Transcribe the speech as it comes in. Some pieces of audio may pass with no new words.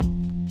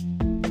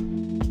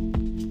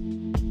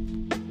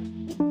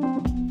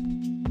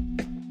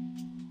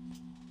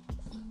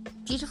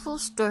beautiful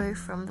story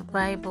from the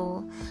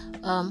Bible,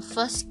 1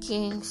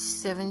 Kings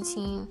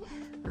 17,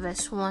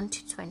 verse 1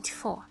 to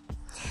 24.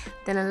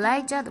 Then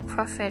Elijah the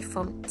prophet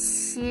from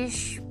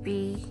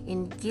Tishbe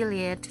in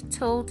Gilead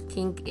told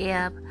King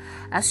Ahab,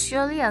 "As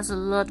surely as the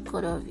Lord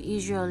God of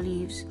Israel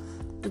lives,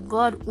 the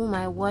God whom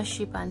I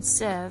worship and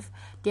serve,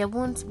 there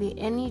won't be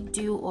any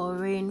dew or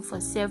rain for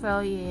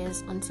several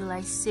years until I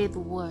say the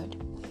word."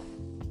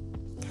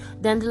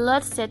 Then the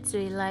Lord said to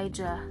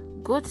Elijah,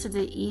 "Go to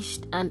the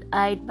east and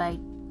hide by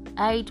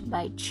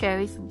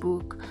Cherith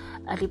Brook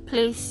at the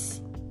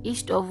place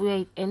east of where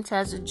it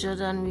enters the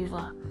Jordan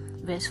River."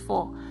 Verse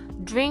 4.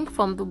 "Drink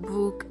from the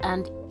brook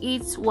and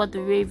eat what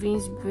the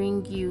ravens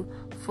bring you,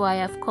 for I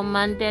have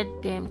commanded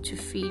them to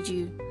feed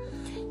you."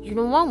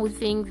 One would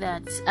think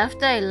that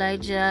after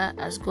Elijah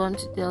has gone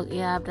to tell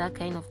Ahab that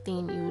kind of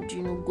thing,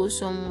 he would, go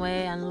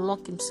somewhere and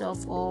lock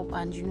himself up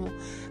and,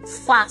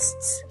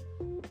 fast.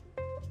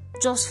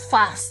 Just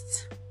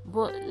fast.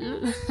 But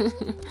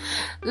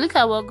look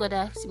at what God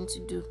asked him to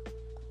do.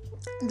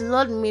 The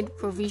Lord made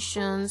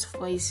provisions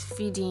for his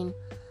feeding.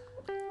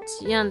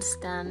 Do you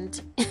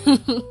understand?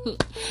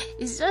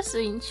 It's just so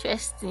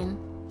interesting.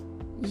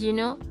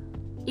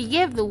 He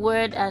gave the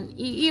word and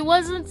it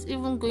wasn't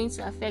even going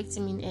to affect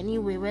him in any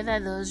way, whether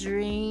there was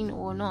rain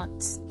or not.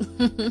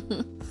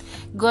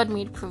 God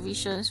made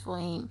provisions for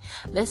him.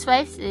 Verse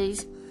 5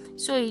 says,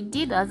 "So he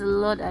did as the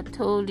Lord had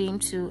told him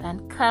to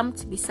and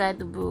camped beside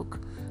the brook.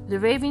 The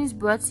ravens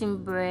brought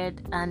him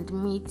bread and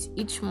meat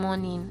each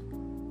morning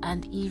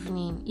and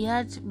evening." He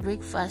had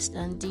breakfast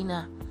and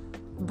dinner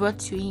brought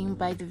to him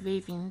by the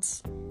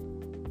ravens.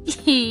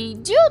 Do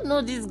you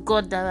know this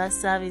God that we're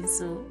serving?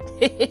 So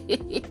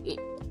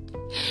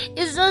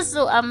it's just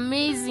so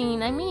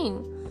amazing.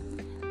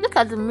 Look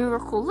at the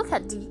miracle. Look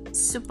at the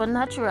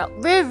supernatural.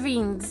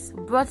 Ravens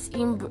brought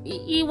him.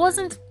 He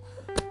wasn't.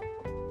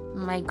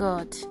 My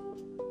God.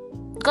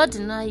 God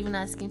did not even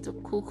ask him to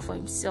cook for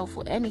himself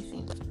or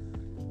anything.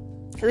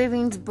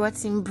 Ravens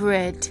brought him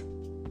bread.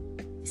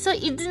 So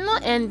it did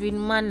not end with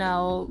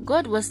manna.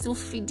 God was still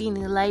feeding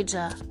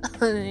Elijah.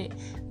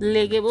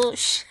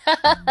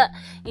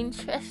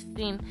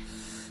 Interesting.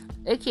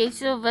 Okay,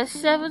 so verse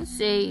 7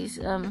 says,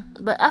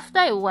 "But after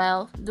a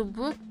while, the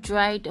brook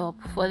dried up,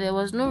 for there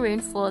was no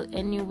rainfall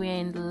anywhere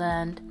in the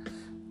land."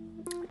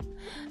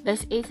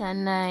 Verse 8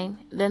 and 9,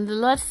 "Then the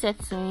Lord said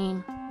to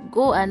him,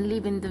 'Go and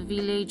live in the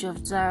village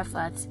of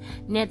Zarephath,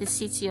 near the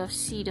city of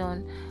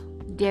Sidon.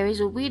 There is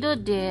a widow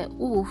there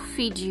who will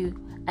feed you.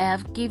 I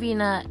have given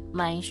her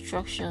my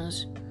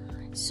instructions.'"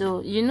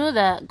 So you know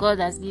that God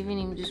has given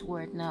him this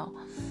word now.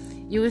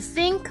 You would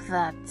think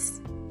that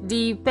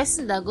the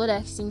person that God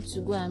asked him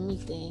to go and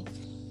meet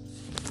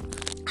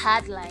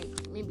had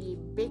maybe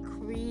a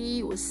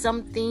bakery or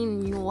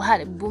something,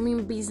 had a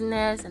booming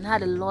business and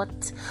had a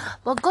lot.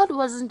 But God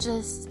wasn't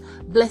just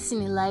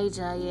blessing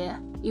Elijah,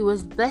 he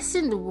was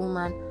blessing the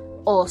woman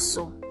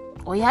also.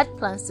 Or he had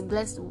plans to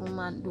bless the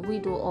woman, the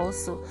widow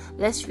also.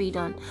 Let's read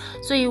on.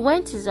 "So he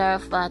went to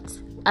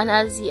Zarephath, and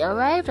as he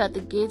arrived at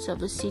the gates of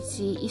the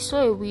city, he saw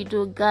a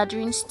widow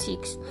gathering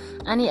sticks,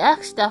 and he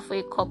asked her for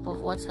a cup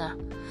of water.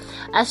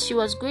 As she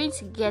was going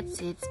to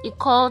get it, he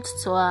called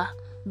to her,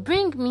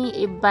 'Bring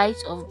me a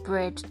bite of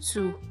bread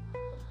too.'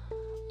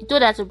 He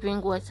told her to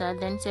bring water,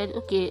 then said,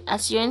 'Okay,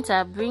 as you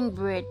enter, bring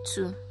bread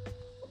too.'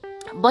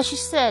 But she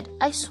said,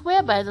 'I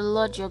swear by the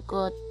Lord your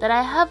God that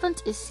I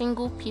haven't a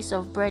single piece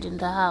of bread in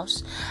the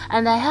house,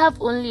 and I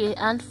have only a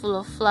handful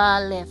of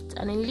flour left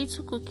and a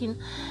little cooking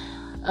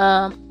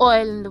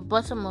oil in the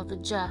bottom of the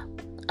jar.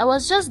 I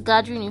was just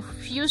gathering a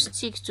few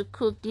sticks to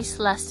cook this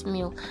last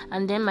meal,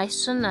 and then my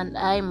son and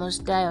I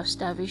must die of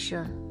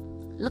starvation.'"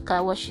 Look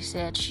at what she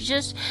said. She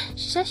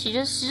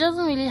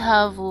doesn't really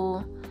have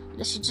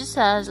she just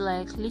has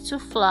little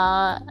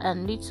flour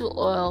and little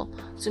oil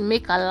to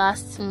make her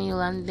last meal,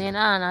 and then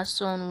her and her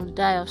son will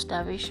die of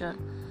starvation.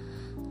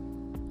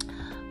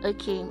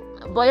 Okay,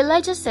 but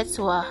Elijah said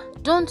to her,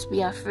 "Don't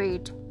be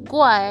afraid.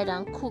 Go ahead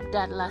and cook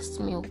that last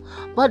meal,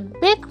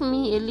 but bake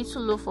me a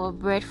little loaf of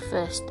bread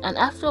first, and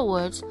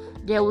afterwards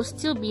there will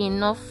still be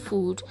enough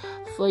food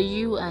for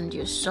you and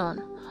your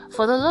son.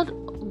 For the Lord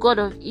God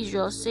of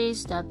Israel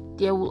says that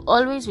there will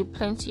always be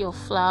plenty of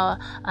flour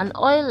and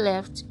oil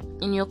left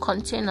in your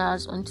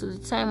containers until the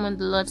time when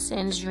the Lord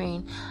sends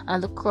rain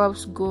and the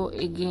crops grow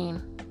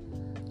again."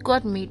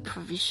 God made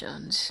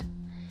provisions.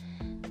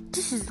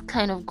 This is the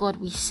kind of God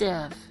we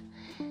serve.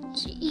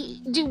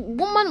 The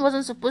woman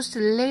wasn't supposed to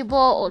labor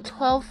or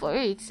toil for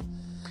it.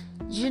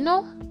 He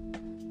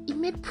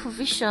made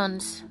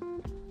provisions.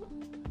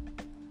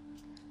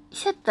 He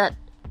said that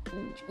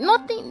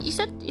nothing. He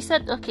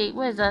said, okay,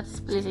 where is that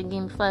place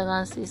again before I go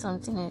and say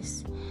something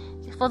else?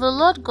 "For the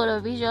Lord God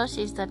of Israel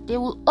says that there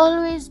will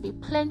always be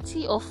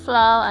plenty of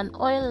flour and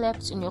oil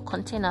left in your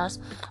containers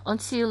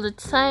until the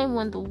time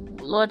when the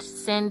Lord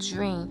sends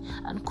rain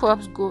and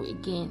crops grow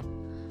again."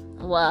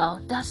 Wow,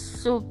 that's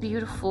so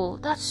beautiful.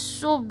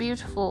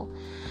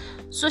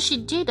 So she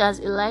did as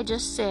Elijah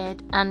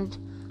said, and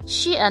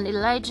She and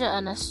Elijah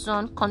and her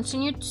son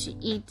continued to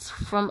eat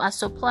from a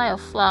supply of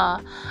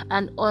flour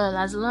and oil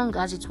as long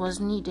as it was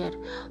needed.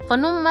 For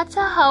no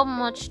matter how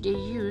much they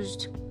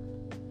used,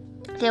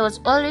 there was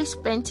always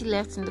plenty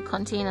left in the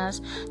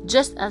containers,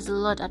 just as the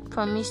Lord had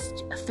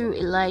promised through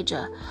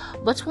Elijah.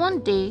 But one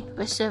day,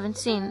 verse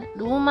 17,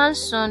 the woman's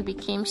son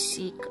became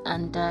sick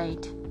and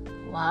died.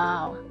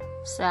 Wow,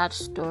 sad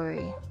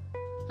story.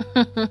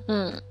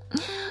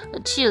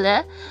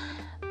 Chile.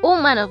 "O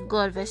man of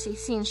God," verse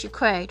 18, she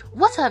cried,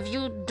 "what have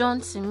you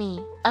done to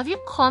me? Have you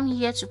come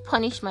here to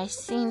punish my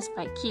sins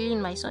by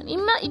killing my son?"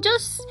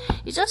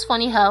 It's just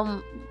funny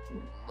how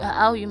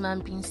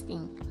human beings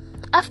think.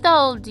 After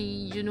all the,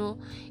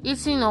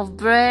 eating of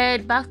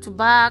bread back to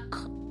back,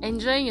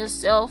 enjoying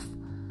yourself,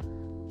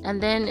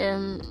 and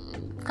then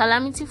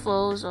calamity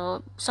falls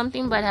or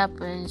something bad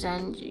happens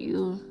and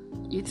you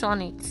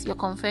turn it, your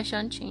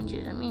confession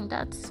changes. I mean,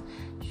 that's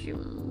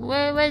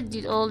where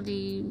did all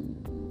the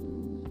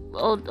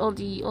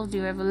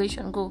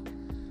revelation go?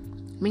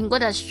 I mean,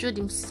 God has showed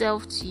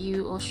himself to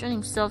you or shown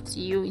himself to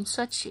you in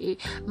such a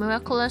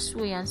miraculous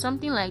way, and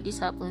something like this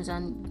happens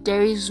and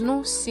there is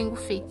no single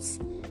faith.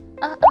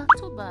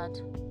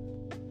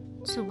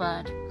 Too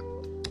bad.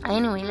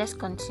 Anyway, let's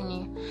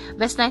continue.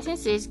 Verse 19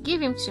 says,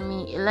 "Give him to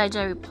me,"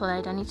 Elijah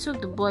replied, and he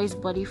took the boy's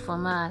body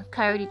from her and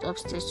carried it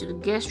upstairs to the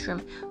guest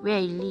room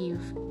where he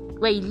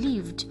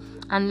lived,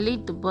 and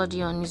laid the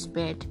body on his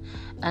bed,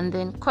 and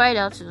then cried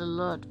out to the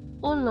Lord,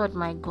 "O Lord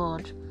my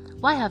God,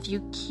 why have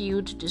you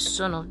killed the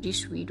son of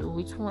this widow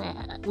with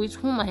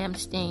whom I am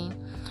staying?"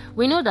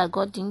 We know that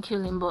God didn't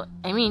kill him, but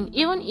I mean,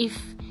 even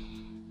if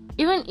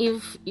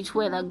it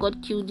were that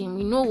God killed him,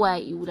 we know why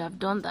he would have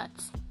done that.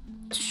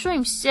 To show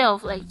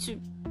himself, like it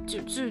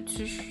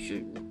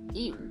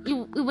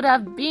would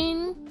have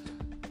been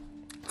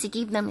to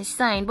give them a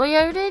sign, but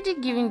you're already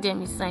giving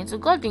them a sign. So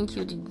God didn't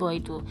kill the boy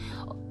though.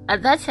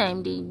 At that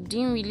time, they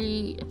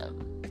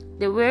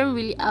weren't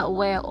really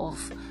aware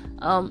of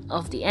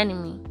the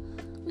enemy.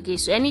 Okay,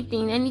 so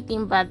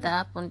anything bad that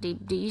happened, they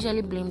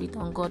usually blamed it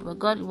on God,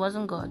 but it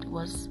wasn't God, it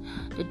was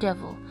the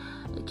devil.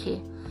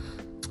 Okay.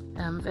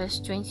 Verse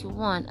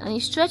 21, "And he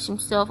stretched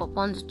himself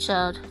upon the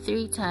child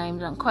 3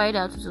 times and cried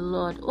out to the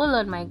Lord, 'O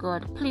Lord my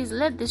God, please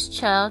let this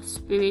child's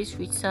spirit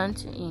return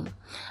to him.'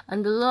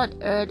 And the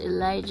Lord heard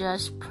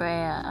Elijah's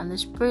prayer, and the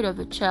spirit of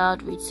the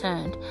child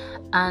returned,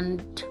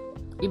 and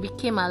he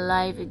became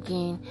alive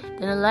again.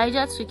 Then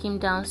Elijah took him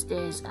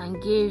downstairs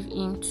and gave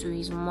him to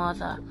his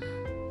mother.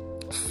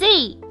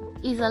 'See,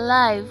 he's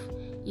alive,'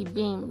 he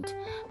beamed."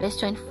 Verse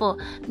 24,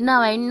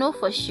 "Now I know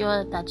for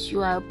sure that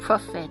you are a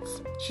prophet,"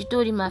 she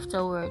told him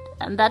afterward,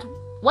 "and that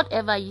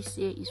whatever you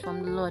say is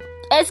from the Lord."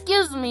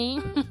 Excuse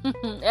me.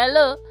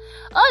 Hello?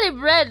 All the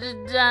bread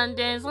and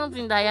then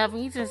something that I have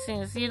eaten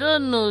since. You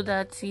don't know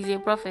that he's a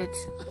prophet.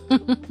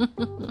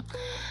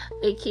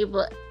 Okay,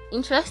 but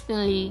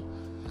interestingly,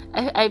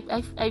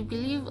 I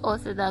believe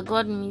also that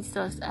God meets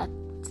us at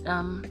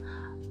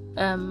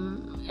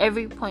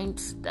every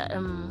point that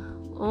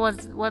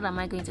what am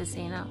I going to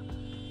say now?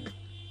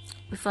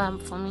 Before I'm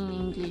forming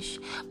English,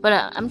 but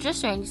I'm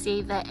just trying to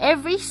say that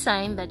every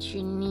sign that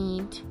you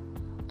need,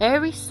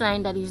 every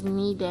sign that is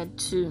needed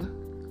to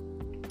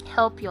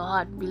help your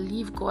heart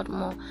believe God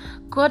more,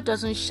 God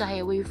doesn't shy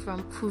away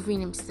from proving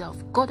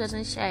himself. God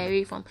doesn't shy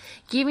away from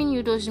giving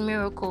you those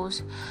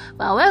miracles.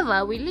 But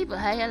however, we live a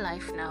higher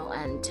life now,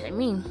 and I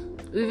mean,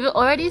 we've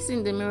already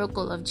seen the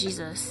miracle of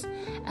Jesus,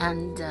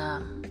 and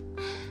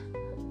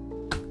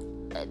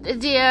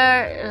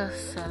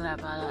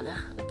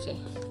okay,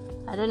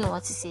 I don't know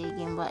what to say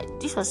again, but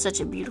this was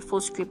such a beautiful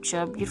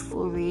scripture,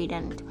 beautiful read,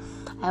 and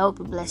I hope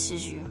it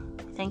blesses you.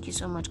 Thank you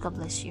so much. God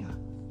bless you.